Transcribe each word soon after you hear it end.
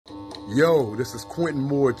Yo, this is Quentin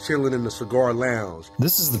Moore chilling in the Cigar Lounge.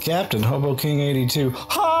 This is the Captain, Hobo King 82.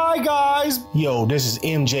 Hi, guys! Yo, this is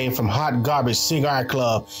MJ from Hot Garbage Cigar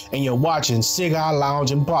Club, and you're watching Cigar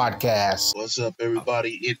Loungin Podcast. What's up,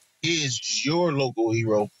 everybody? It is your local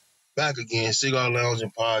hero. Back again, Cigar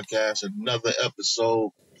Loungin Podcast, another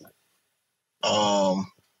episode.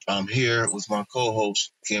 I'm here with my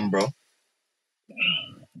co-host, Kimbro.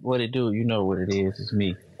 What it do? You know what it is. It's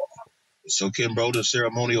me. So, Kimbro, the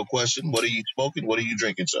ceremonial question: what are you smoking? What are you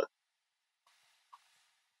drinking, sir?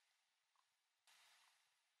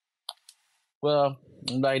 Well,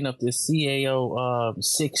 I'm lighting up this CAO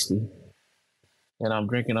 60, and I'm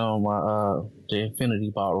drinking on my the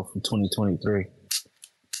Infinity bottle from 2023,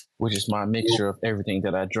 which is my mixture of everything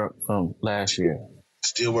that I drank from last year.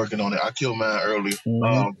 Still working on it. I killed mine earlier.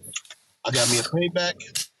 Mm-hmm. I got me a payback,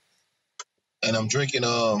 and I'm drinking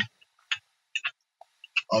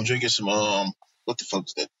some what the fuck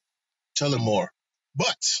is that? Tell him more.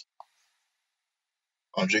 But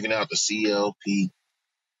I'm drinking out the CLP. Here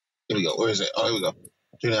we go. Where is it? Oh, here we go.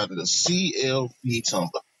 Drinking out the CLP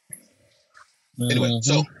tumbler. Anyway,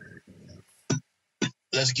 so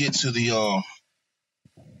let's get to the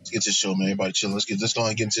show, man. Everybody chilling. Let's go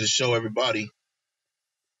ahead and get into the show, everybody.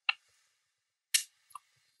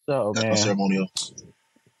 So, that's man. My ceremonial.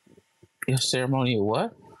 Your ceremonial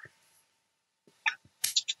what?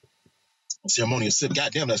 Ceremonial sip.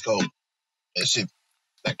 Goddamn, that's cold. That shit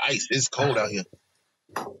like ice. It's cold out here.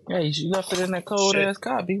 Yeah, you left it in that cold ass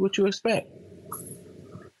copy. What you expect?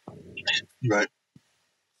 You right.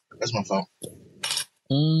 That's my fault.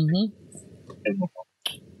 Mm-hmm.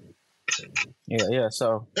 Yeah.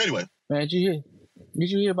 So anyway, man, did you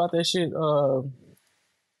hear about that shit?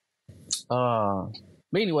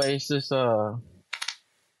 But anyway, it's just on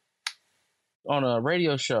a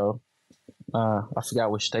radio show. I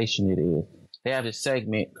forgot which station it is. They have this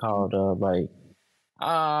segment called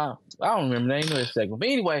I don't remember the name of the segment. But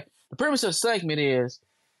anyway, the premise of the segment is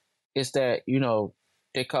that, you know,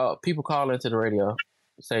 people call into the radio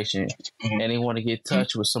station and they want to get in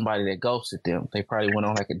touch with somebody that ghosted them. They probably went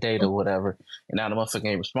on like a date or whatever, and now the motherfucker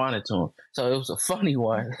ain't responded to them. So it was a funny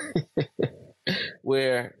one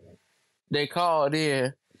where they called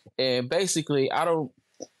in, and basically I don't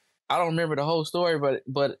remember the whole story, but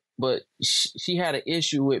she had an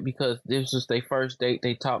issue with, because this was their first date.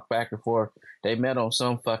 They talked back and forth. They met on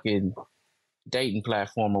some fucking dating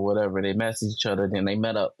platform or whatever. They messaged each other. Then they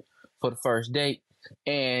met up for the first date.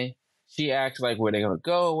 And she asked like where they're going to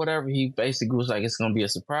go or whatever. He basically was like, it's going to be a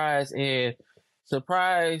surprise. And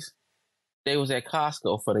surprise, they was at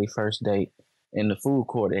Costco for their first date in the food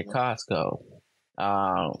court at Costco.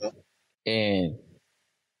 And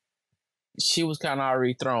she was kind of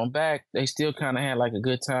already thrown back. They still kind of had like a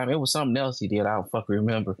good time. It was something else he did. I don't fucking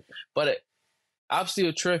remember. But I'm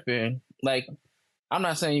still tripping. Like, I'm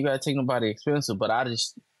not saying you got to take nobody expensive, but I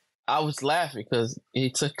was laughing because he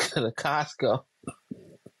took her to Costco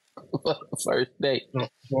for the first date.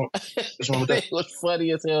 It was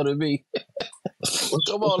funny as hell to me.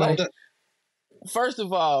 Come on, like, first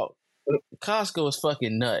of all, Costco is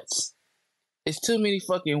fucking nuts. It's too many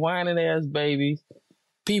fucking whining ass babies.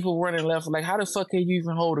 People running left. Like, how the fuck can you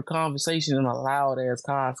even hold a conversation in a loud ass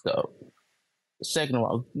Costco? Second of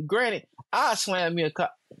all, granted, I slam me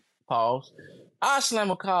I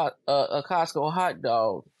slam a Costco hot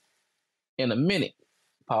dog in a minute.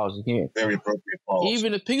 Pause again. Very appropriate pause.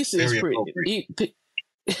 Even the pizza is pretty.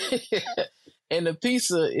 And the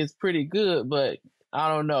pizza is pretty good, but I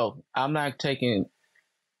don't know. I'm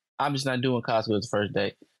just not doing Costco as the first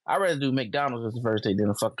date. I'd rather do McDonald's as the first date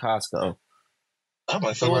than a fuck Costco. I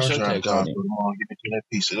might fuck around trying to Costco tomorrow and get me that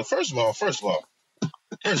pizza. First of all,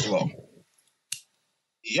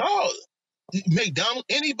 y'all, McDonald's,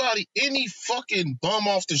 any fucking bum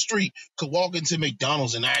off the street could walk into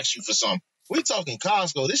McDonald's and ask you for something. We talking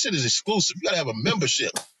Costco. This shit is exclusive. You gotta have a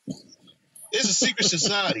membership. It's a secret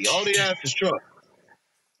society. All they ask is trust.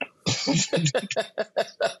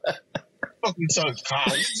 Fuck, we talking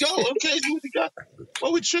Costco. Yo, okay,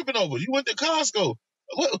 what we tripping over? You went to Costco.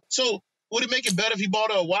 So would it make it better if he bought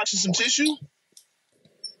a watch and some tissue?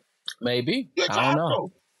 Maybe. I don't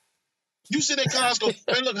know. You sit at Costco,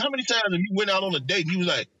 man, look, how many times have you went out on a date and you was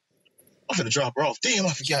like, I'm finna drop her off. Damn,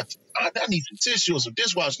 I forgot. I need some tissue or some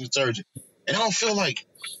dishwashing detergent. And I don't feel like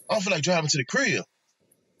driving to the crib.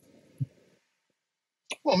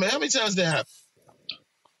 Come on, man, how many times did that happen?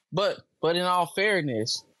 But in all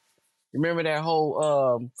fairness, remember that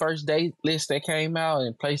whole first date list that came out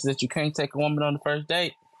and places that you can't take a woman on the first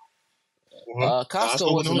date?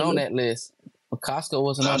 Costco wasn't on that list. Costco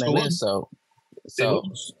wasn't on that list, so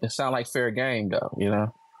it sounds like fair game, though. You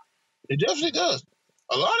know, it definitely does.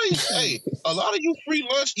 A lot of you free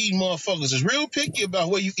lunch eating motherfuckers is real picky about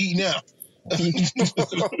where you eat now. There's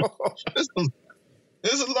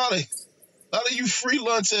a lot of you free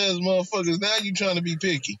lunch ass motherfuckers. Now you trying to be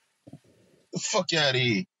picky. The fuck out of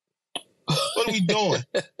here. What are we doing?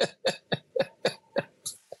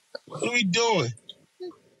 What are we doing?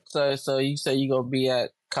 So you say you gonna be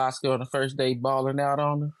at Costco on the first day balling out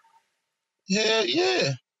on them?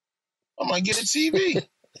 Yeah. I might get a TV.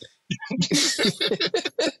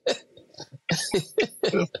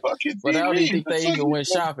 The fucking TV. But I don't even think they even went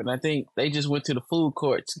shopping. I think they just went to the food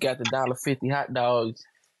courts, got the $1.50 hot dogs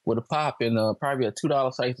with a pop and probably a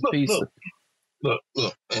 $2 slice of pizza. Look.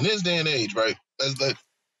 In this day and age, right? That's like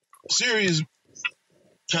serious,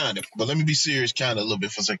 kind of. But let me be serious, kind of a little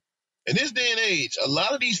bit for a second. In this day and age, a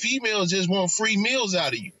lot of these females just want free meals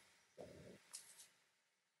out of you.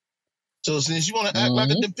 So since you want to act like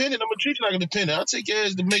a dependent, I'm gonna treat you like a dependent. I'll take your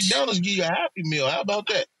ass to McDonald's, give you a Happy Meal. How about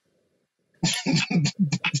that?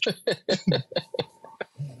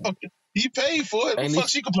 Okay. He paid for it. What the fuck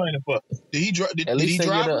she complaining for? Did he drive? Did he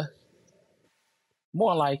drive?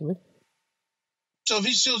 More likely. So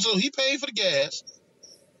he paid for the gas,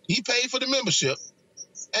 he paid for the membership,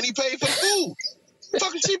 and he paid for the food.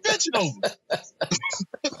 Fucking she bitching over.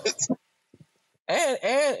 And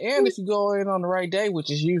if you go in on the right day, which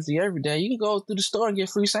is usually every day, you can go through the store and get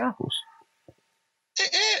free samples.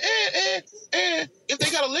 And if they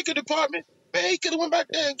got a liquor department, man, he could have went back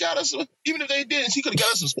there and got us. Even if they didn't, he could have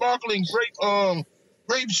got us some sparkling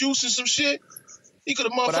grape juice and some shit. He could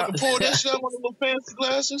have motherfucking poured that shit out one of those fancy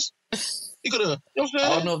glasses. He could have. You know what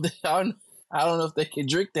I'm saying? I don't know if they can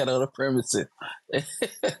drink that on the premises. The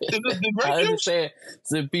grape I juice? understand.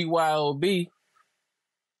 It's a BYOB.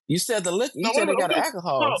 You said the liquor. You said they got an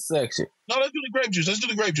alcohol section. No, let's do the grape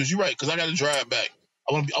juice. You're right, because I got to drive back.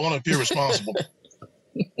 I want to appear responsible.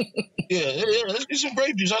 Yeah. Let's get some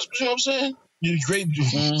grape juice. You know what I'm saying? Grape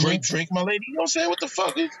juice, grape drink, my lady. You know what I'm saying? What the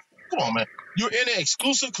fuck? Come on, man. You're in an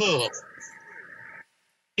exclusive club.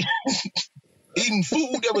 Eating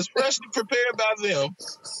food that was freshly prepared by them.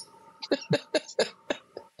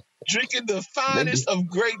 Drinking the finest of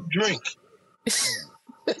grape drink.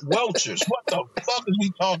 Welchers. What the fuck is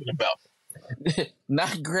we talking about?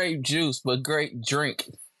 Not grape juice, but grape drink.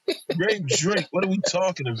 Grape drink. What are we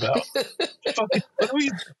talking about?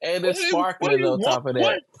 And it's sparkling on top of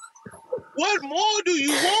that. What more do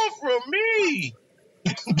you want from me?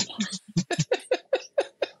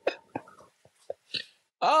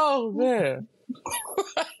 Oh man.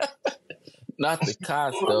 Not the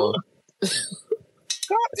Costco.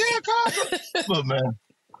 Yeah, Costco. Look, man.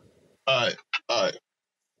 All right.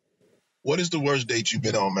 What is the worst date you've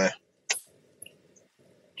been on, man?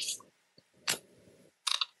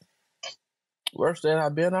 Worst date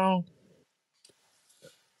I've been on?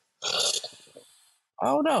 I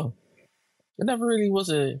don't know. It never really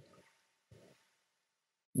was a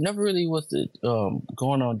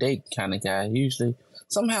going on date kind of guy. Usually,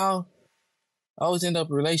 somehow, I always end up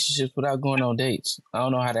in relationships without going on dates. I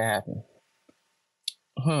don't know how that happened.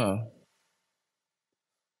 I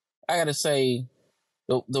gotta say,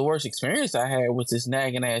 the worst experience I had was this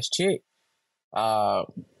nagging ass chick.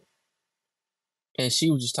 And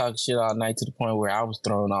she was just talking shit all night to the point where I was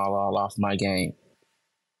thrown all off my game.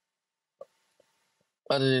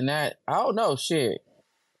 Other than that, I don't know shit.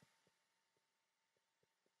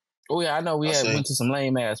 Oh yeah, I know we went to some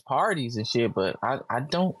lame ass parties and shit, but I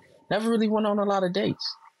never really went on a lot of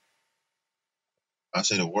dates. I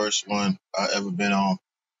say the worst one I ever been on.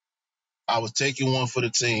 I was taking one for the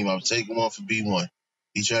team. I was taking one for B1.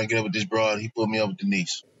 He tried to get up with this broad. He put me up with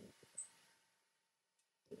Denise.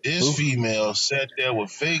 This female sat there with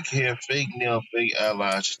fake hair, fake nail, fake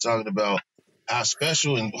eyelash. She's talking about how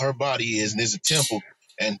special and her body is, and there's a temple,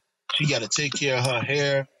 and she got to take care of her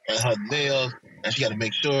hair and her nails, and she got to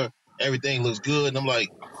make sure everything looks good. And I'm like,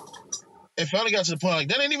 it finally got to the point like,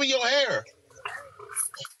 that ain't even your hair.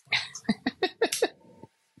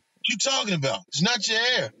 What you talking about? It's not your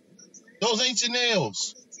hair. Those ain't your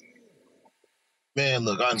nails. Man,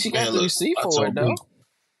 look, she got the receipt for it though.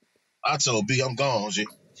 I told B, I'm gone, G.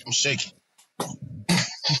 I'm shaking.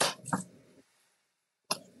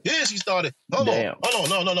 Yeah, she started. Hold on.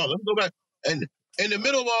 No. Let me go back. And in the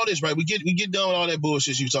middle of all this, right? We get done with all that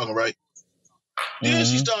bullshit she was talking, right? Then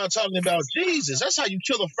she started talking about Jesus. That's how you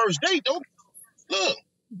kill a first date, don't look.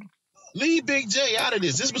 Leave Big J out of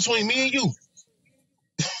this. This is between me and you.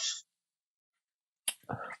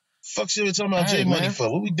 Fuck shit we talking about J Money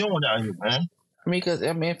for? What we doing out here, man? I mean, because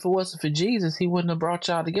if it wasn't for Jesus, he wouldn't have brought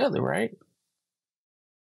y'all together, right?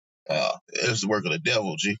 It was the work of the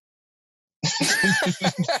devil, G.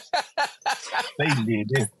 Satan did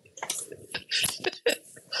this.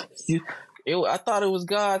 I thought it was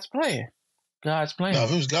God's plan. God's plan. No,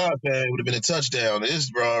 if it was God's plan, it would have been a touchdown. This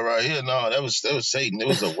bro right here, no, that was Satan. It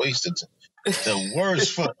was a waste of the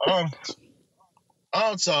worst fun.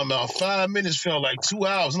 I'm talking about 5 minutes felt like 2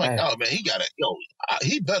 hours. I'm like, oh man,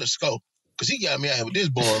 he better score. Because he got me out here with this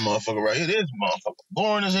boring motherfucker right here. This motherfucker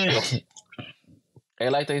boring as hell. Hey,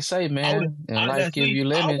 like they say, man, and life give you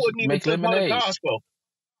lemons, make lemonade.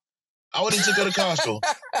 I wouldn't even go to Costco.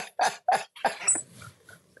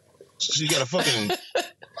 So you got a fucking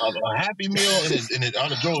a Happy Meal and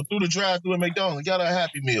I drove through the drive-thru at McDonald's. Got a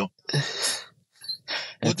Happy Meal.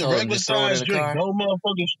 With the regular size drink, no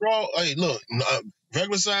motherfucking straw. Hey, look,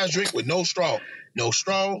 regular size drink with no straw. No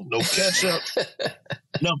straw, no ketchup,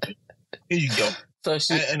 nothing. Here you go.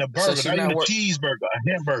 And a burger, not even a cheeseburger, a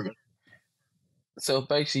hamburger. So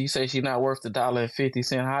basically, you say she's not worth the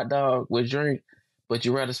 $1.50 hot dog with drink, but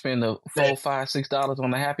you rather spend the $4, $5, $6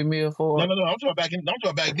 on the Happy Meal for it? No. I'm talking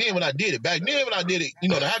back then when I did it. Back then when I did it, you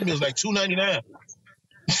know, the Happy Meal was like $2.99.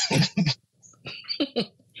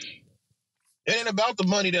 It ain't about the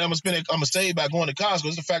money that I'm gonna save by going to Costco.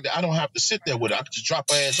 It's the fact that I don't have to sit there with it. I can just drop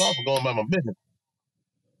my ass off and go about my business.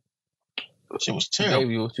 Shit was terrible.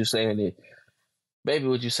 Baby, what you saying? Baby,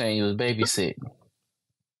 what you saying? You was babysitting.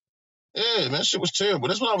 Yeah, man, shit was terrible.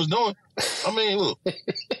 That's what I was doing. I mean, look.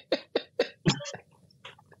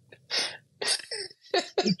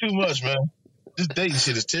 It's too much, man. This dating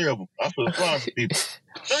shit is terrible. I feel sorry for people.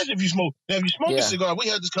 Especially if you smoke. Now, if you smoke a cigar, we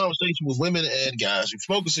had this conversation with women and guys. If you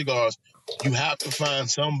smoke cigars, you have to find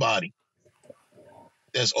somebody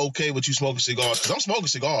that's okay with you smoking cigars. Because I'm smoking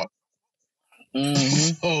cigars.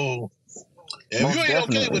 Mm-hmm. So, if you ain't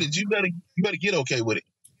okay with it, you better get okay with it.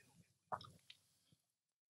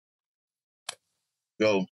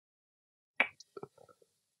 Yo,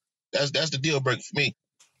 that's the deal breaker for me.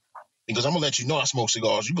 Because I'm gonna let you know I smoke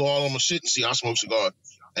cigars. You go all on my shit and see I smoke cigars.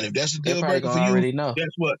 And if that's the deal breaker for you, guess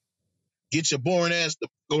what? Get your boring ass to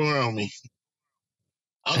go around me.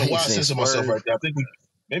 I don't know why I censor myself right there. I think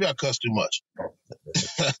maybe I cuss too much.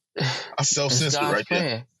 I self-censor right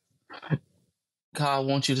there. God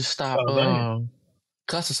wants you to stop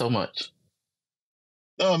cussing so much.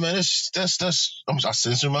 Oh man, I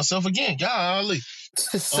censor myself again. Golly.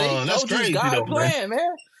 See, that's crazy though, man.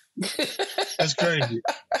 That's crazy.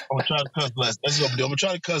 I'm gonna try to cuss less. That's what I'm gonna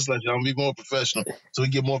try to cuss less. I'm gonna be more professional, so we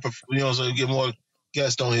get more, so we get more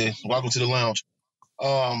guests on here. Welcome to the lounge.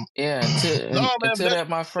 Until that,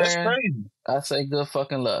 my friend, I say good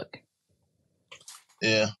fucking luck.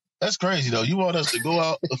 Yeah, that's crazy though. You want us to go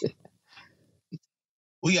out?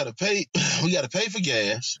 We gotta pay. We gotta pay for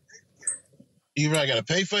gas. You gotta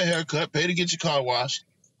pay for a haircut. Pay to get your car washed.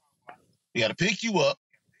 We gotta pick you up.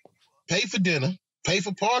 Pay for dinner. Pay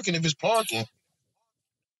for parking if it's parking.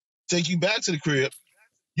 Take you back to the crib.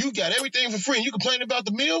 You got everything for free. And you complain about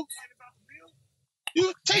the meal?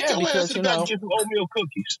 You take your ass to the back and get some oatmeal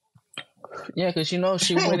cookies. Yeah, because she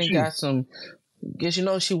went and got some. Guess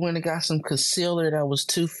she went and got some concealer that was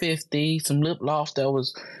 $250, some lip gloss that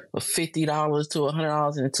was $50 to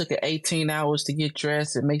 $100, and it took her 18 hours to get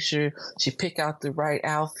dressed and make sure she pick out the right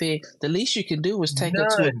outfit. The least you can do is take her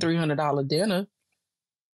to a $300 dinner.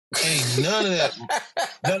 Ain't none of that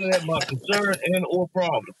my concern and or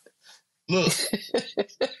problem. Look,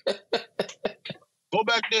 go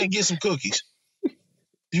back there and get some cookies.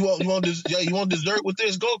 You want dessert with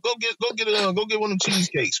this? Go get one of them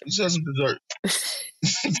cheesecakes. We sell some dessert.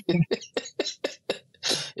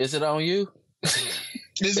 Is it on you?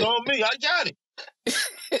 It's on me. I got it.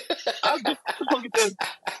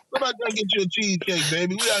 Go back there and get you a cheesecake,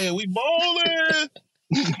 baby. We out here. We balling.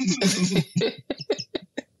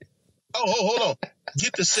 Oh, hold on.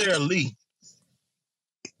 Get the Sara Lee.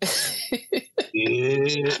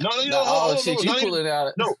 Yeah. No. Shit, you pull it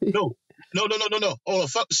out. No. Hold on.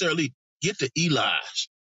 Fuck the Sara Lee. Get the Eli's.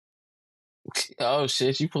 Oh,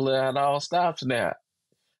 shit. You pull it out all stops now.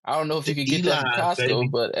 I don't know if you can get that from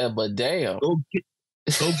Costco, but damn. Go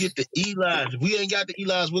get the Eli's. If we ain't got the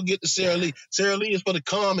Eli's, we'll get the Sara Lee. Sara Lee is for the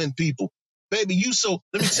common people. Baby,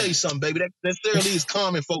 let me tell you something, baby. That Sara Lee is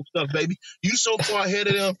common folk stuff, baby. You so far ahead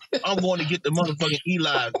of them, I'm going to get the motherfucking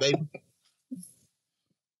Eli's, baby.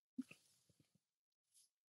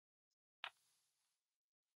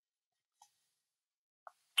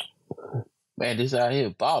 Man, this out here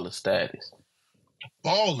baller status.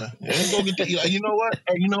 Baller. Yeah, go get the Eli. You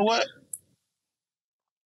know what?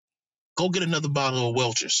 Go get another bottle of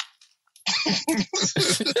Welch's.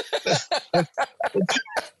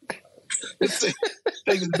 Let's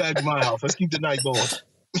take this back to my house. Let's keep the night going.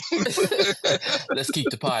 Let's keep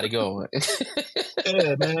the party going.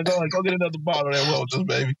 Yeah, man. Go get another bottle of that Welch's,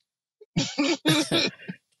 baby.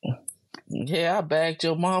 Yeah, I bagged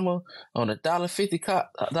your mama on $1.50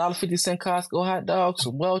 Costco hot dogs,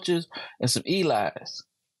 some Welch's, and some Eli's.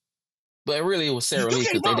 But really, it was Sara You Lee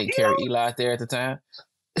gave because they mom didn't carry Eli? Eli there at the time.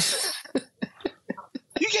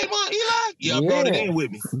 You gave mom Eli? Yeah, I brought it Yeah, in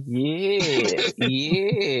with me.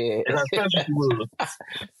 yeah. And how special she was.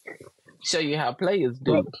 Show you how players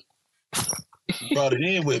do. Brought it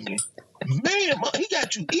in with me. Man, he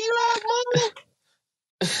got you Eli's mama?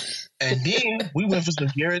 And then we went for some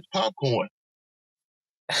Garrett's popcorn.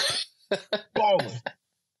 Balling.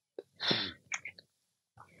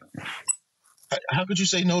 How could you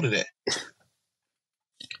say no to that?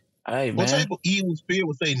 Hey, What man. type of evil spirit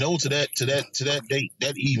would say no to that date,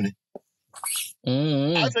 that evening?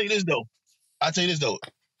 Mm-hmm. I'll tell you this though.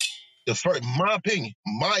 My opinion,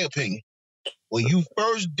 when you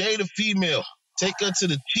first date a female, take her to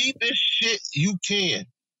the cheapest shit you can.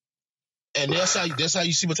 And that's how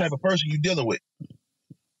you see what type of person you're dealing with.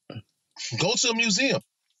 Go to a museum.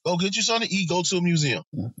 Go get you something to eat, go to a museum.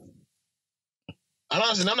 And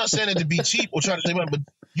honestly, I'm not saying that to be cheap or try to say money, but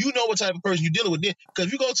you know what type of person you're dealing with then. Because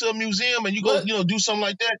if you go to a museum and you go, do something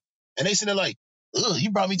like that, and they sit there like, ugh, you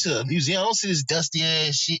brought me to a museum. I don't see this dusty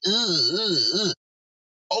ass shit.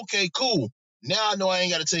 Okay, cool. Now I know I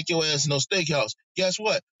ain't got to take your ass to no steakhouse. Guess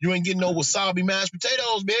what? You ain't getting no wasabi mashed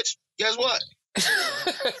potatoes, bitch. Guess what?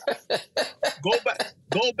 Go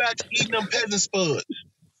back to eating them peasant spuds.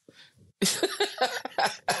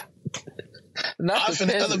 I'm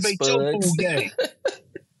finna elevate spuds. your food game.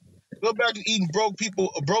 Go back to eating broke people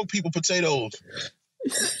potatoes.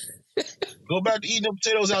 Go back to eating them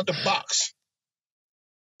potatoes out the box.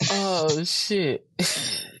 Oh shit!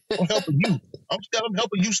 I'm helping you. I'm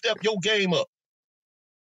helping you step your game up.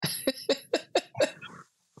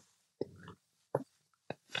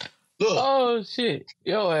 Look. Oh shit!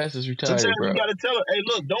 Your ass is retired, Sometimes bro. you gotta tell her, hey,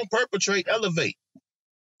 look, don't perpetrate, elevate.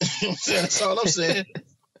 You know what I'm saying? That's all I'm saying.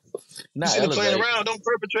 You shouldn't playing around. Don't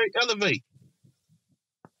perpetrate, elevate.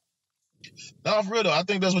 No, for real though, I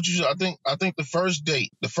think that's what you should. I think the first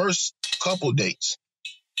couple dates,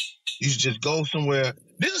 you should just go somewhere.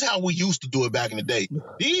 This is how we used to do it back in the day.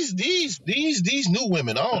 These new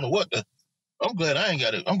women, I don't know what the. I'm glad I ain't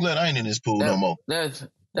got it. I'm glad I ain't in this pool no more. That's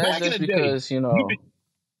because day,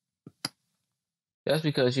 that's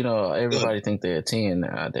because everybody think they're 10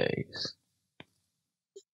 nowadays.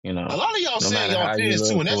 A lot of y'all say y'all 10s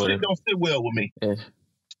too, and that shit don't sit well with me.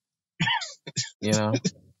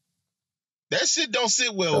 That shit don't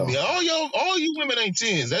sit well with me. All you women ain't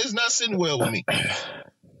 10s. That is not sitting well with me.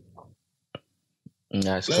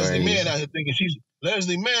 That's Leslie crazy. Mann out here thinking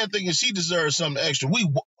she deserves something extra. Why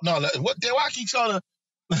I keep calling her?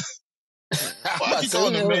 Why I keep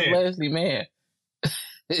calling her man? Leslie Mann.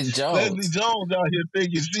 Jones. Leslie Jones out here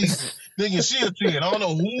thinking she a 10. I don't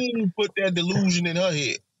know who put that delusion in her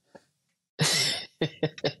head.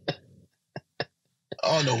 I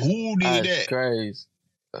don't know who did that. Crazy.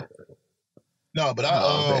 No, but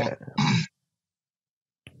I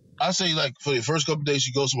say like for the first couple of days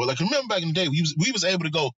you go somewhere. Like remember back in the day we was able to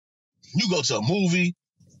go. You go to a movie,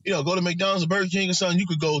 go to McDonald's or Burger King or something. You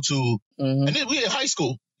could go to, and then we in high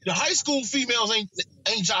school. The high school females ain't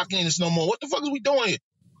jockeying us no more. What the fuck is we doing here?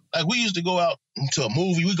 Like we used to go out to a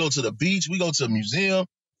movie. We go to the beach. We go to a museum.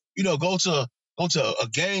 Go to a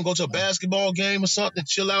game. Go to a basketball game or something.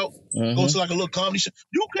 Chill out. Go to like a little comedy show.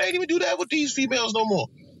 You can't even do that with these females no more.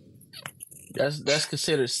 That's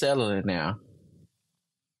considered settling now.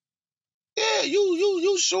 Yeah,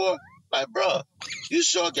 you sure? Like, bro, you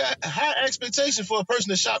sure got high expectation for a person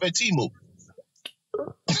to shop at Temu.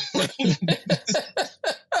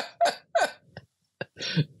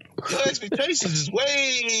 Your expectations is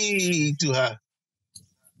way too high.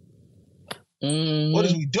 What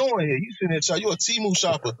is we doing here? You sitting there, you're a Temu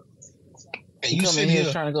shopper. And you sitting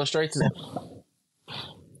here trying to go straight to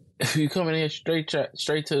you coming in here straight to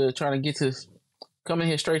trying to get to coming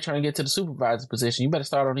here straight trying to get to the supervisor position. You better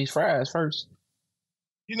start on these fries first.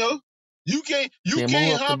 You can't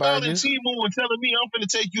hop out in Temu and telling me I'm finna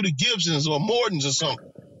take you to Gibson's or Morton's or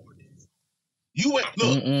something. You went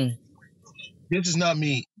look. This is not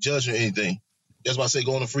me judging anything. That's why I say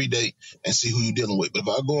go on a free date and see who you're dealing with. But if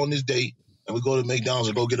I go on this date and we go to McDonald's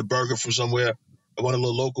or go get a burger from somewhere, one of the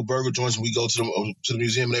little local burger joints, and we go to the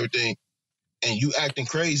museum and everything, and you acting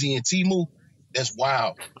crazy in Temu, that's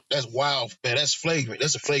wild. That's wild, man. That's flagrant.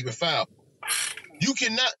 That's a flagrant foul. You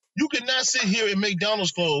cannot sit here in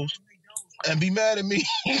McDonald's clothes and be mad at me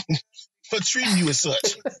for treating you as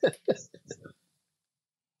such.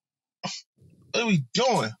 What are we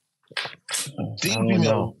doing? Get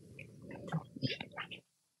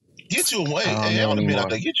you a woman. Hey, I want to be out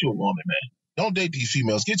there. Get you a woman, man. Don't date these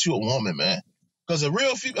females. Get you a woman, man. Because a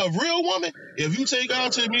real woman, if you take her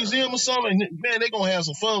out to the museum or something, man, they gonna have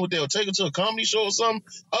some fun with that. Or take her to a comedy show or something,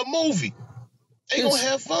 a movie. They gonna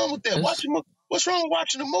have fun with that. What's wrong with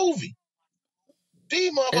watching a movie?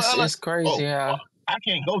 These motherfuckers it's crazy how I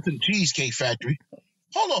can't go to the Cheesecake Factory.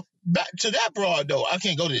 Hold on, back to that broad though. I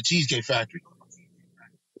can't go to the Cheesecake Factory.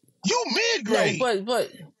 You mid-grade.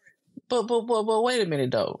 No, but wait a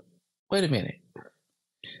minute though. Wait a minute.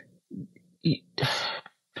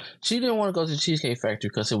 She didn't want to go to the Cheesecake Factory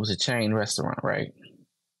because it was a chain restaurant, right?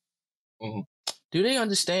 Mm-hmm. Do they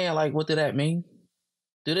understand like what did that mean?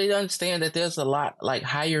 Do they understand that there's a lot like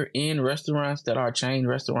higher end restaurants that are chain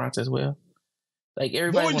restaurants as well? Like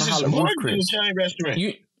everybody want to holler Ruth Chris. Chain restaurant.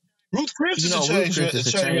 Ruth Chris is a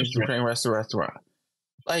chain restaurant.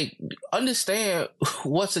 Like understand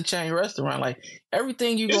what's a chain restaurant? Like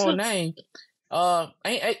everything you gonna name.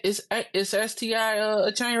 Is STI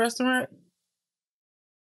a chain restaurant?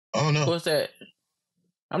 I don't know. What's that?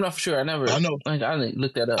 I'm not for sure. I know. I didn't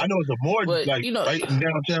look that up. I know it's a Morton, right in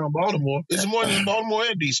downtown Baltimore. It's a Morton in Baltimore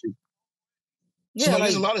and DC. Yeah, so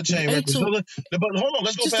there's a lot of chain restaurants. But hold on,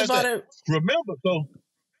 let's go past that. Remember, so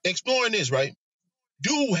exploring this, right?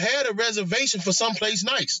 Dude had a reservation for someplace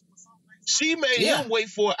nice. She made him wait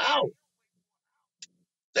for an hour.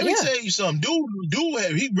 Let me tell you something. Dude,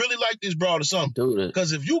 he really liked this broad or something.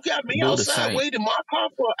 Because if you got me outside waiting in my car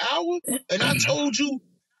for an hour, and I told you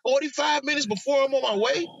 45 minutes before I'm on my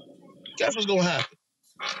way, guess what's gonna happen?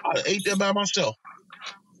 I'd have ate that by myself.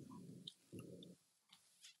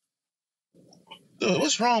 Dude,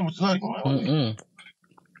 what's wrong with like? I'm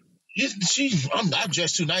not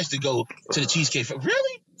just too nice to go to the Cheesecake Factory.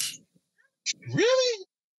 Really?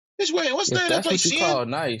 This way, what's the name of that place? That's what you call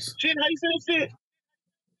nice. Shin, how you say that shit?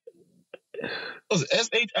 Was it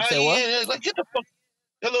SHIN? Like, get the fuck.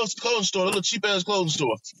 That little clothing store, that little cheap ass clothing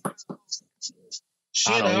store.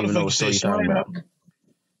 Shin, I don't even know what store you're talking about.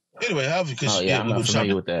 Anyway, I'm not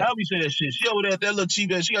familiar with that. How you say that shit? She over there, that little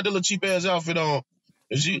cheap ass. She got that little cheap ass outfit on.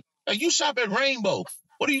 And you shop at Rainbow.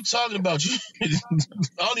 What are you talking about? I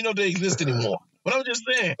don't even know if they exist anymore. But I'm just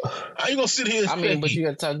saying, how you gonna sit here? But you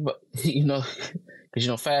gotta talk about,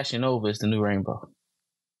 because Fashion Nova is the new Rainbow.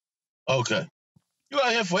 Okay. You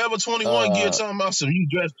out here Forever 21 gear talking about some you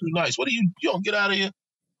dress too nice. What do you don't get out of here?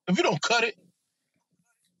 If you don't cut it.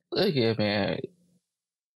 Look at man.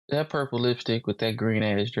 That purple lipstick with that green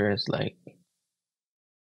ass dress, like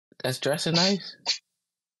that's dressing nice.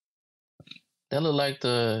 That look like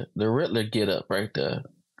the Riddler get up right there.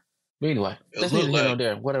 But anyway, that's neither here nor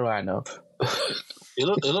there. What do I know? It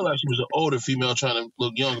looked like she was an older female trying to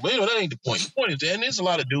look younger. But anyway, that ain't the point. The point is that, and there's a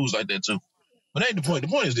lot of dudes like that too. But that ain't the point. The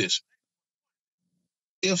point is this.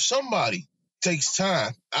 If somebody takes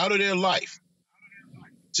time out of their life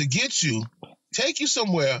to take you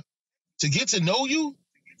somewhere, to get to know you,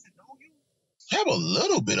 have a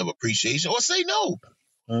little bit of appreciation or say no.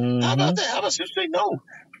 Mm-hmm. How about that? How about just say no?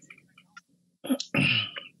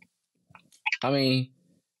 I mean,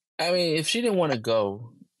 if she didn't want to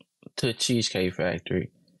go to a Cheesecake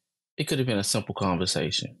Factory, it could have been a simple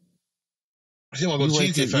conversation. She want to go to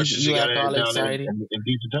Cheesecake Factory. You act all excited. In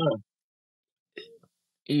decent time.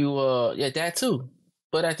 That too.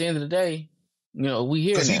 But at the end of the day, we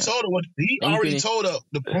hear because he told her he already told her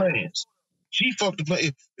the plans. She fucked the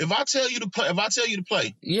play. If I tell you to play, and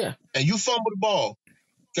you fumble the ball,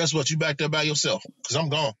 guess what? You back there by yourself because I'm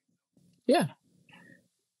gone. Yeah.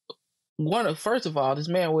 First of all, this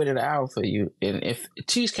man waited an hour for you, and if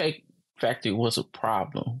Cheesecake Factory was a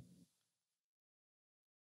problem,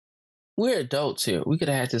 we're adults here. We could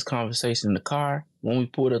have had this conversation in the car when we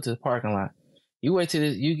pulled up to the parking lot. You wait till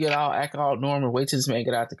you act all normal. Wait till this man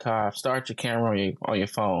get out the car, start your camera on your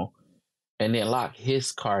phone, and then lock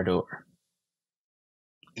his car door.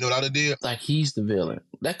 You know what I did? Like he's the villain.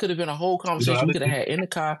 That could have been a whole conversation we could have had in the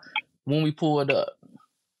car when we pulled up.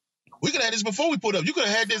 We could have had this before we pulled up. You could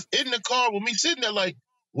have had this in the car with me sitting there like,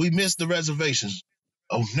 we missed the reservations.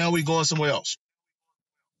 Oh, now we're going somewhere else.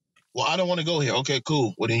 Well, I don't want to go here. Okay,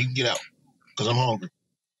 cool. Well, then you can get out because I'm hungry.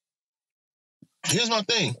 Here's my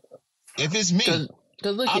thing. If it's me, I'd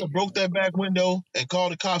have broke that back window and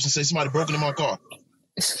called the cops and say somebody broke into my car.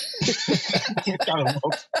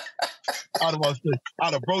 I'd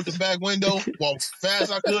have broke the back window, walked fast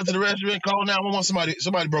as I could to the restaurant, called 911.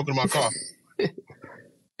 Somebody broke into my car.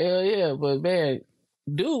 Hell yeah, but man,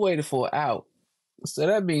 dude waited for an hour, so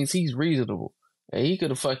that means he's reasonable, and he could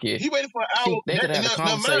have fucking. He waited for an hour. They could have had a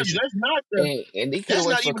conversation. That's not the. And they could have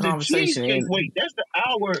waited for a conversation. Wait, that's the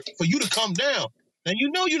hour for you to come down. Now you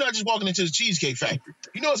know you're not just walking into the Cheesecake Factory.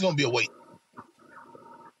 You know it's gonna be a wait.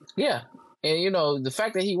 Yeah, and the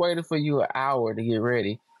fact that he waited for you an hour to get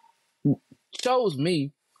ready shows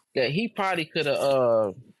me that he probably could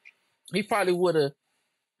have. He probably would have.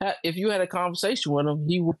 If you had a conversation with him,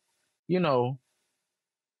 he would, you know,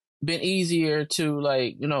 been easier to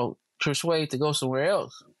like, you know, persuade to go somewhere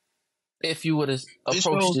else. If you would have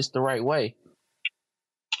approached this the right way.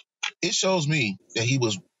 It shows me that he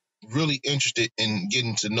was really interested in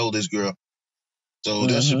getting to know this girl. So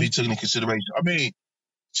that should be taken into consideration. I mean,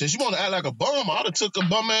 since you want to act like a bum, I'd have took a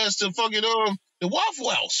bum ass to fucking the Waffle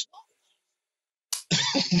House.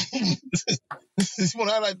 You want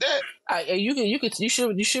to act like that? You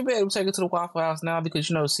should be able to take her to the Waffle House now because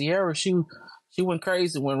you know Sierra she went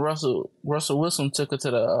crazy when Russell Wilson took her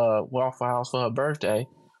to the Waffle House for her birthday,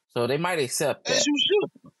 so they might accept that. As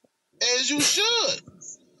you should.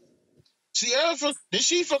 Sierra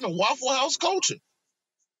she from the Waffle House culture.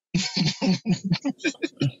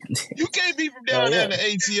 You can't be from down there in the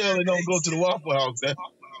ATL and don't go to the Waffle House.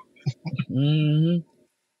 Mm-hmm.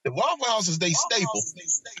 The Waffle House is they staple.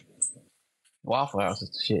 Waffle House is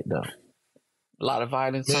the shit though. A lot of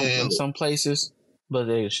violence in some places, but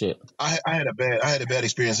they're the shit. I had a bad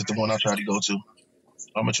experience at the one I tried to go to.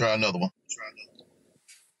 I'm gonna try another one.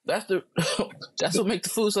 That's what makes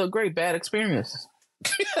the food so great. Bad experiences.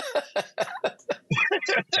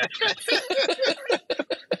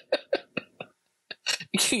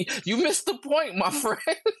 You missed the point, my friend.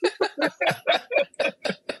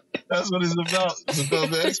 That's what it's about. It's about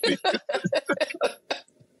the experience.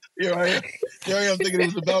 Here I am thinking it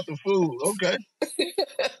was about the food. Okay.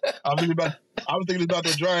 I was thinking about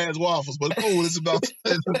the dry ass waffles, but cool, it's about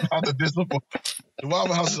the disappointment. The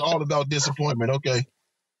Waffle House is all about disappointment, okay.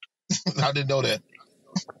 I didn't know that.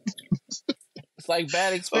 It's like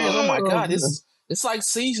bad experience. Oh my God, it's like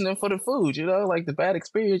seasoning for the food, you know, like the bad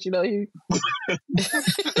experience, you know.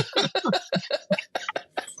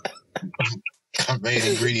 Main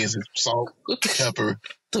ingredients is salt, pepper,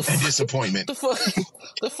 and disappointment.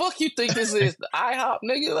 The fuck you think this is? The IHOP,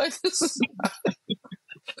 nigga? Like this is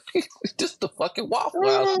just the fucking Waffle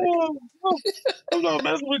House. I'm not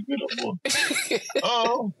messing with you no more.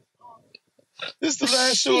 Oh, this is the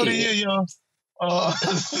last show of the year, y'all.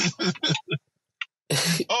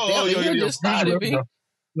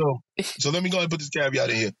 So let me go ahead and put this caveat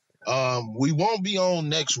in here. We won't be on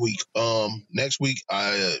next week. Next week,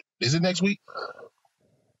 is it next week?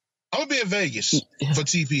 I'm gonna be in Vegas for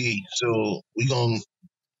TPE, so we're gonna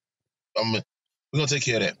take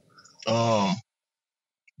care of that.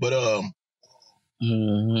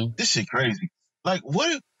 This shit crazy. Like,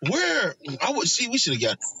 where I would see we should have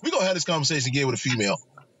got. We're gonna have this conversation again with a female.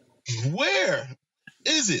 Where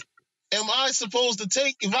is it? Am I supposed to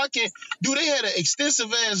take if I can? They had an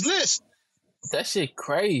extensive ass list. That shit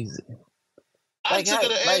crazy. I took her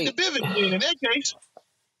to add the Bivit in that case.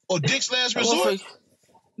 Or Dick's Last Resort.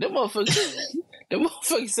 Them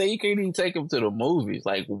motherfuckers say you can't even take them to the movies.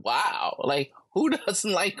 Like, wow. Like, who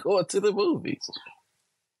doesn't like going to the movies?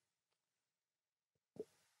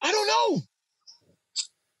 I don't know.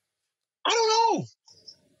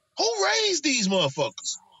 Who raised these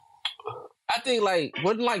motherfuckers? I think, like,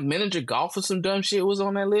 wasn't like miniature golf or some dumb shit was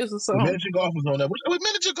on that list or something? Miniature golf was on that.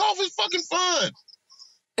 Miniature golf is fucking fun.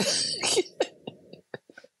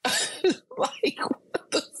 Like,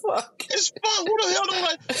 what the fuck? It's fun. Who the hell don't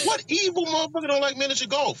like? What evil motherfucker don't like miniature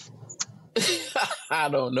golf? I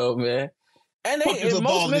don't know, man. And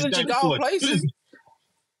most miniature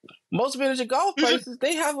golf places,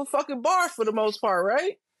 they have a fucking bar for the most part,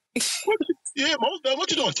 right? Yeah, most of them. What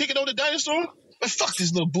you doing? Kicking on the dinosaur? Man, fuck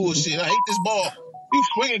this little bullshit. I hate this ball. You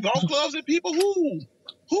swinging golf clubs at people? Who?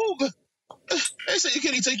 They say you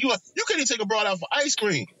can't even take a broad out for ice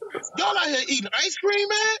cream. Y'all out here eating ice cream,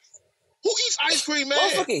 man? Who eats ice cream,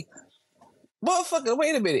 man? Motherfucker,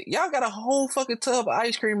 wait a minute. Y'all got a whole fucking tub of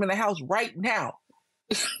ice cream in the house right now.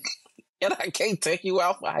 And I can't take you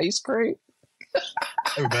out for ice cream?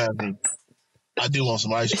 Everybody, I do want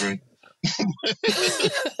some ice cream.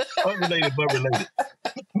 Unrelated, but related.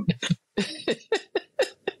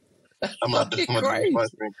 I'm about to give you some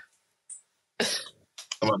ice cream.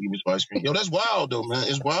 I'm about to give you some ice cream. Yo, that's wild, though, man.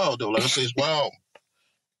 It's wild, though. Like I say, it's wild.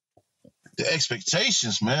 The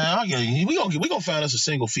expectations, man. We gonna find us a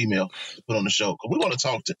single female to put on the show. We want to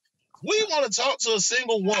talk to a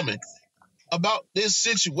single woman about this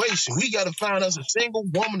situation. We got to find us a single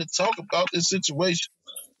woman to talk about this situation.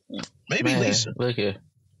 Maybe Lisa. Look here.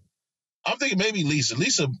 I'm thinking maybe Lisa.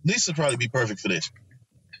 Lisa probably be perfect for this.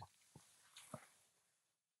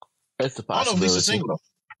 That's the possibility. I don't know if Lisa's single though.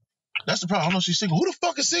 That's the problem. I don't know if she's single. Who the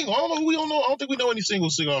fuck is single? I don't know who we don't know. I don't think we know any single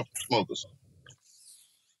cigar smokers.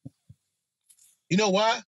 You know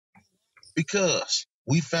why? Because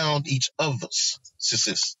we found each other's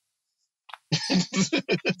sisters.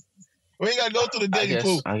 We ain't got to go through the dating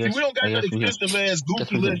pool. See, we don't got that expensive ass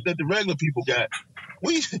goofy list that the regular people got.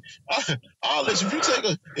 I'll listen.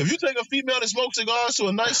 If you take a female that smokes cigars to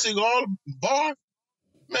a nice cigar bar,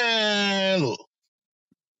 man, look,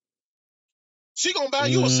 she gonna buy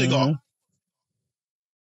you a cigar.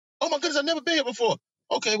 Oh my goodness, I've never been here before.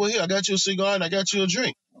 Okay, well here I got you a cigar and I got you a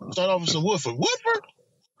drink. Start off with some Woodford. Woodford?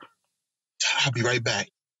 I'll be right back.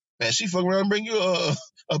 Man, she fucking around and bring you a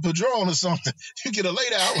Padron or something. You get a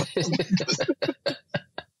late hour.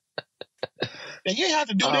 And you ain't have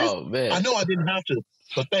to do this. Man. I know I didn't have to,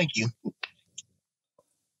 but thank you.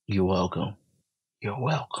 You're welcome. You're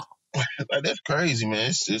welcome. Like, that's crazy, man.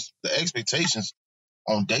 It's just the expectations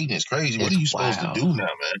on dating is crazy. What are you supposed to do now,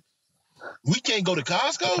 man? We can't go to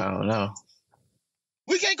Costco? I don't know.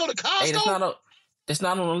 We can't go to Costco? Hey, it's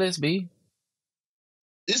not on the list, B.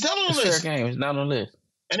 It's not on the list. Fair game. It's not on the list.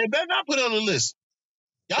 And they better not put it on the list.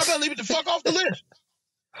 Y'all better leave it the fuck off the list.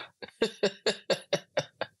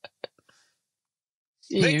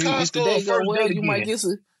 Make Costco if the day go well, you might get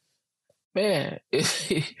some. Man,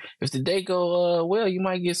 if the day go well, you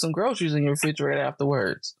might get some groceries in your refrigerator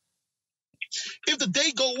afterwards. If the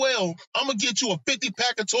day go well, I'm gonna get you a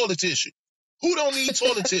 50-pack of toilet tissue. Who don't need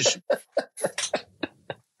toilet tissue?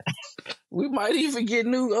 We might even get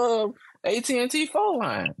new AT&T phone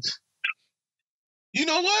lines. You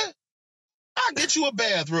know what? I'll get you a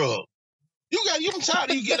bath rug. I'm tired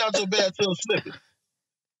of you getting out your bathtub slipping.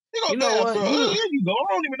 You know bath rug. Here you go.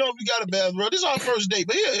 I don't even know if you got a bath rug. This is our first date,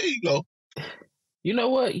 but here you go. You know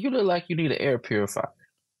what? You look like you need an air purifier.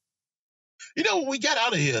 You know, when we got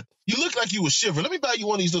out of here, you look like you were shivering. Let me buy you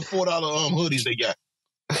one of these little $4 hoodies they got.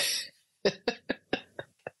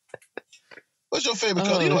 What's your favorite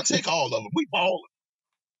color? You know what? Take all of them. We balling.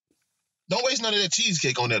 Don't waste none of that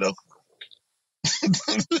cheesecake on that, though.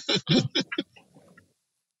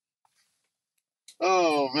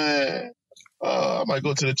 Oh, man. I might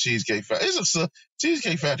go to the Cheesecake Factory.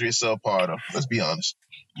 Cheesecake Factory is subpar, though. Let's be honest.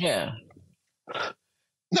 Yeah.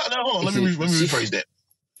 No, hold on. Let me rephrase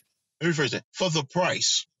that. For the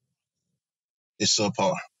price, it's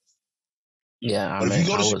subpar. Yeah, but if you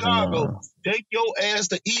go to Chicago, take your ass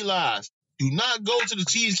to Eli's. Do not go to the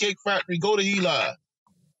Cheesecake Factory. Go to Eli.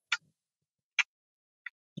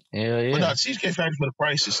 Yeah. But not Cheesecake Factory for the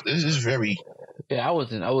prices. This is very. Yeah, I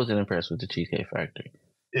wasn't impressed with the Cheesecake Factory.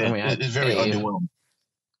 Yeah, I mean, it's very underwhelming.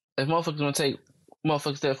 If motherfuckers gonna take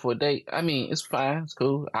motherfuckers there for a date, I mean, it's fine, it's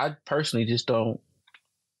cool. I personally just don't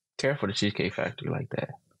care for the Cheesecake Factory like that.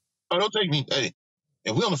 Oh, don't take me. Hey,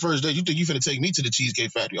 if we on the first date, you think you finna take me to the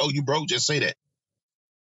Cheesecake Factory? Oh, you broke? Just say that.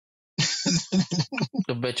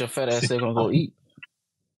 I bet your fat ass ain't gonna go eat.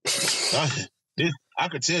 I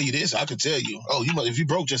could tell you this. I could tell you. Oh, if you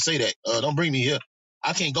broke, just say that. Don't bring me here.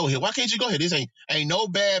 I can't go here. Why can't you go here? This ain't no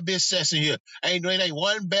bad bitch section here. Ain't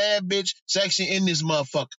one bad bitch section in this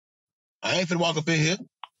motherfucker. I ain't finna walk up in here.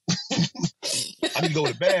 I need to go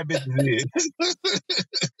with the bad bitches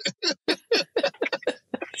in.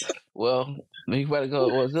 Well, you better go.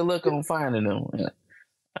 Well, good luck on finding them.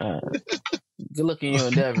 Good luck in your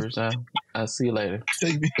endeavors. I'll see you later.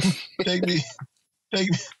 Take me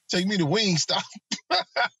to Wingstop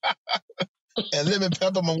and lemon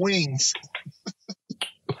pepper my wings.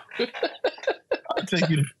 I'll take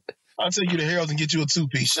you to Harold's and get you a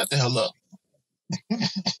 2-piece. Shut the hell up.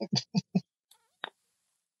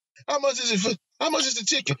 How much is the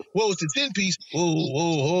chicken? Whoa, it's a 10-piece. Whoa.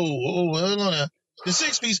 Hold on now. The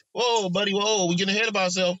 6-piece. Whoa, buddy. Whoa, we getting ahead of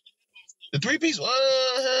ourselves. The 3-piece.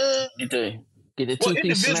 Get the 2-piece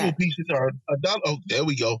individual snack. Pieces are $1. Oh, there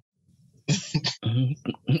we go. Get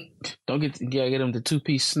them the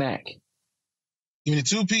 2-piece snack. Give me the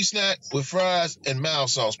 2-piece snack with fries and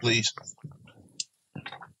mild sauce, please.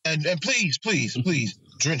 And please,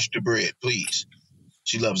 drench the bread, please.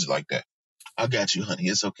 She loves it like that. I got you, honey.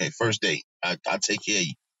 It's okay. First date. I'll take care of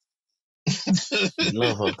you.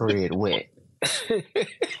 Love her bread wet.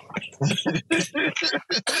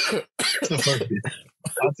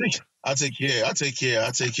 I'll take care of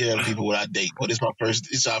the people when I date. But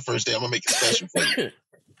it's our first day. I'm gonna make it special for you.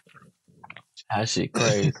 That shit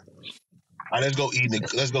crazy. All right, let's go eat.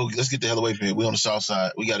 Let's get the hell away from here. We on the south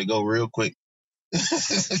side. We got to go real quick.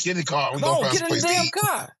 Get in the car. We're going to find some place to eat.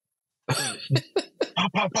 Car.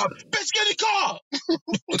 Pop. Bitch, get in the car.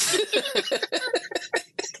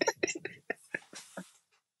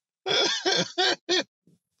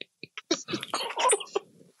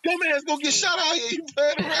 Dumbass gonna get shot out here. You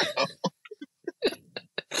playing around.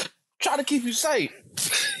 Try to keep you safe.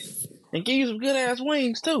 And give you some good ass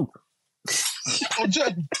wings too. I'm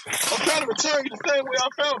trying to return you the same way I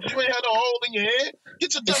found you. You ain't had no hole in your head.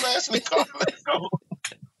 Get your dumb ass in the car. Let's go.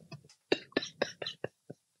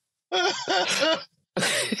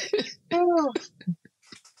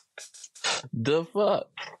 The fuck?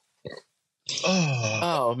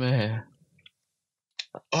 Oh man.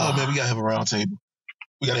 Oh man, we gotta have a round table.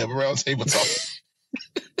 We gotta have a round table talk.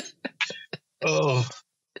 Oh,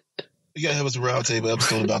 we gotta have us a round table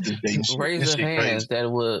episode about this dating shit. Raise your hands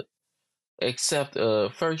that would accept a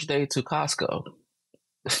first date to Costco.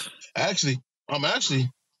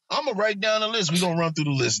 I'm gonna write down the list. We're gonna run through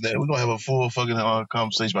the list now. We're gonna have a full fucking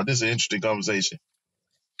conversation about this. Is an interesting conversation.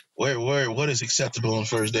 What is acceptable on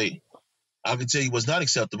first date? I can tell you what's not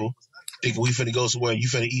acceptable. Thinking we finna go somewhere and you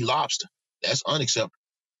finna eat lobster. That's unacceptable.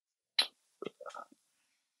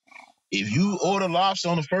 If you order lobster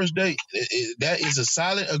on the first date, that is a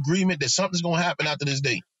silent agreement that something's gonna happen after this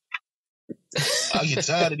date. I get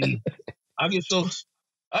tired of these. I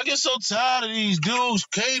get so tired of these dudes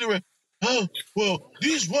catering. Oh, well,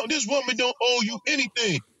 this woman don't owe you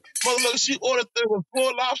anything. Motherfucker, she ordered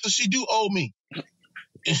 4 lobsters. She do owe me.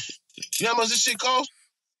 You know how much this shit costs?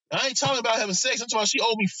 I ain't talking about having sex. I'm talking about she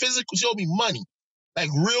owe me physical. She owe me money,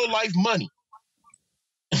 like real life money.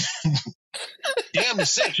 Damn the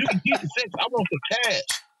sex. You can keep the sex. I want the cash.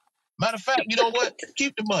 Matter of fact, you know what?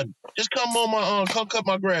 Keep the money. Just come on my come cut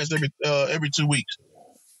my grass every 2 weeks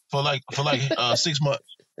for like 6 months.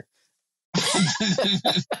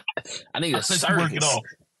 I need a service. Work it off.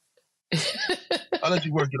 I'll let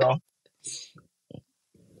you work it off.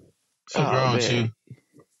 Fuck wrong with you.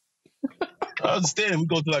 I understand if we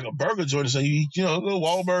go to like a burger joint or something, you eat, little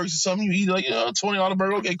Wahlburgers or something, you eat like, $20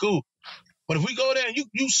 burger, okay, cool. But if we go there and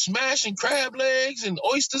you smashing crab legs and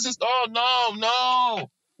oysters and stuff, oh,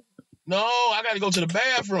 no, I got to go to the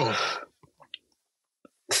bathroom.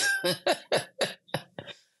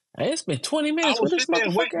 Hey, it's been 20 minutes. What this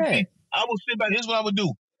motherfucker at? I will sit back. Here's what I would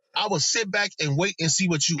do. I will sit back and wait and see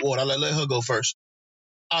what you order. I'll let her go first.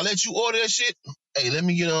 I'll let you order that shit. Hey, let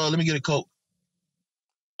me get a Coke.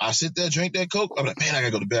 I'll sit there, drink that Coke. I'm like, man, I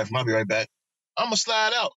gotta go to the bathroom. I'll be right back. I'm gonna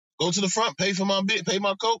slide out, go to the front, pay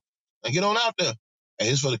my Coke, and get on out there. Hey,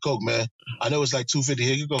 here's for the Coke, man. I know it's like $2.50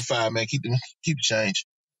 here. You go $5, man. Keep the change.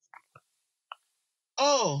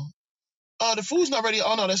 Oh, the food's not ready.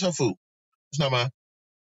 Oh no, that's her food. It's not mine.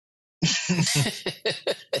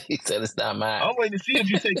 He said it's not mine. I'm waiting to see if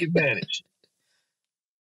you take advantage.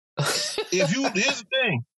 Here's the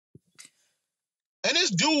thing. And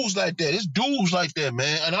it's dudes like that.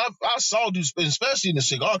 Man. And I saw this, especially in the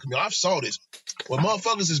cigar community. I saw this. When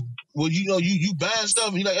motherfuckers you buying stuff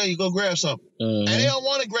and you're like, hey, you go grab something. And they don't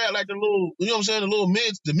want to grab like the little, you know what I'm saying,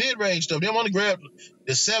 the mid-range stuff. They don't want to grab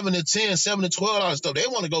the $7 to $10, $7 to $12 stuff. They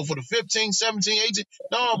want to go for the 15, 17, 18.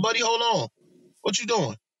 No, buddy, hold on. What you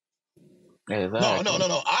doing? Exactly.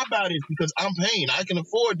 No. I buy this because I'm paying. I can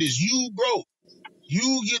afford this. You broke.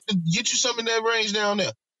 You get you some in that range down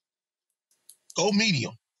there. Go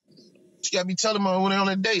medium. She got me telling her when they're on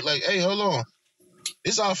a date, like, hey, hold on.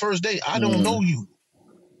 This is our first date. I don't know you.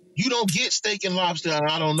 You don't get steak and lobster and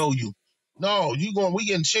I don't know you. No, we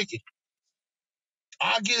getting chicken.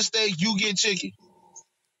 I get steak, you get chicken.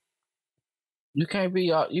 You can't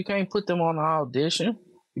put them on the audition.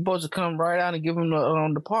 You're supposed to come right out and give them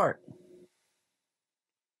the part.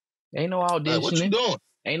 Ain't no auditioning. What you doing?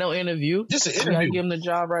 Ain't no interview. Just an interview. You gotta give them the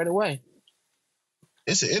job right away.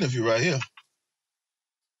 It's an interview right here.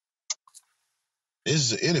 This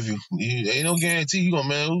is an interview. Ain't no guarantee you gonna,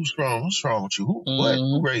 man, what's wrong with you?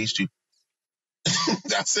 Who raised you?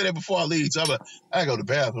 I said that before I leave. So I go to the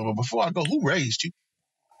bathroom, but before I go, who raised you?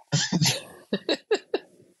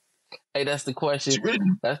 Hey, that's the question. Really?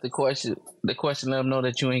 That's the question. The question let them know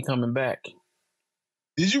that you ain't coming back.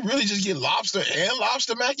 Did you really just get lobster and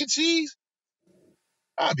lobster mac and cheese?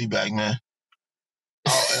 I'll be back, man.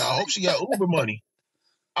 And I hope she got Uber money.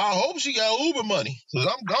 Because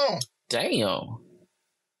I'm gone. Damn.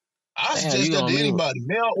 I suggest that to anybody,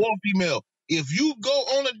 male or female. If you go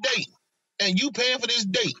on a date and you paying for this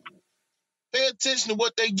date, pay attention to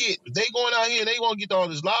what they get. If they going out here and they want to get all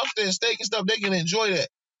this lobster and steak and stuff, they can enjoy that.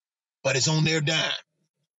 But it's on their dime.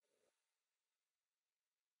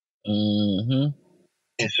 Mm-hmm.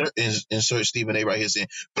 Insert Stephen A right here saying,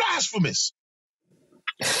 blasphemous.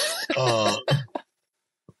 Oh,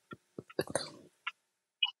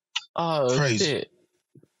 crazy. Shit.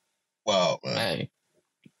 Wow, man. Hey,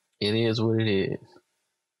 it is what it is.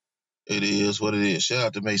 It is what it is. Shout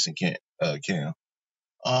out to Mason Cam. Anything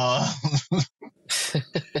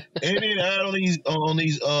to add on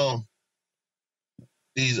these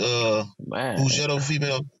Bugetto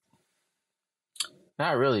female?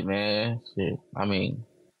 Not really, man. Shit. I mean,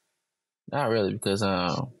 not really, because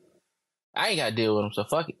I ain't got to deal with them, so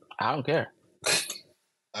fuck it. I don't care.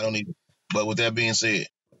 I don't either. But with that being said,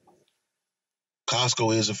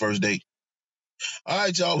 Costco is the first date. All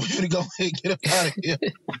right, y'all. We're going to go ahead and get up out of here.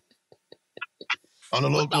 On the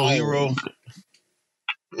local hero,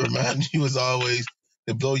 remind you as always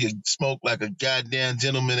to blow your smoke like a goddamn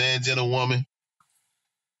gentleman and gentlewoman.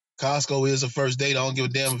 Costco is a first date. I don't give a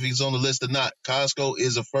damn if he's on the list or not. Costco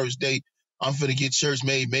is a first date. I'm finna get shirts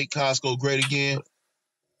made. Make Costco great again.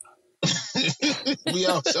 We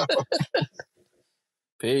out, y'all.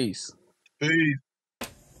 Peace. Peace.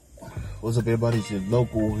 What's up, everybody? It's your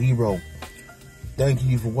local hero. Thank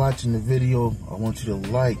you for watching the video. I want you to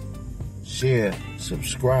like, share,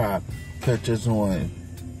 subscribe. Catch us on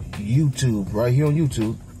YouTube, right here on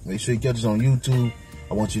YouTube. Make sure you catch us on YouTube.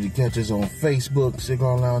 I want you to catch us on Facebook,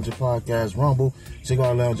 Cigar Loungin Podcast, Rumble,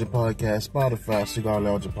 Cigar Loungin Podcast, Spotify, Cigar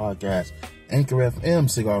Loungin Podcast, Anchor FM,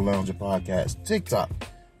 Cigar Loungin Podcast, TikTok,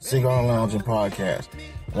 Cigar Loungin Podcast.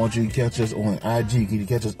 I want you to catch us on IG. Can you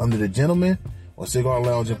catch us under The Gentleman or Cigar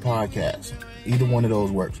Loungin Podcast? Either one of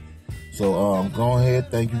those works. So go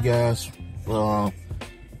ahead. Thank you guys for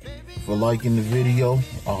liking the video.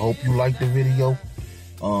 I hope you like the video.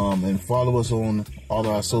 And follow us on all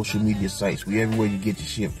our social media sites. We everywhere you get your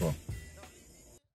shit from.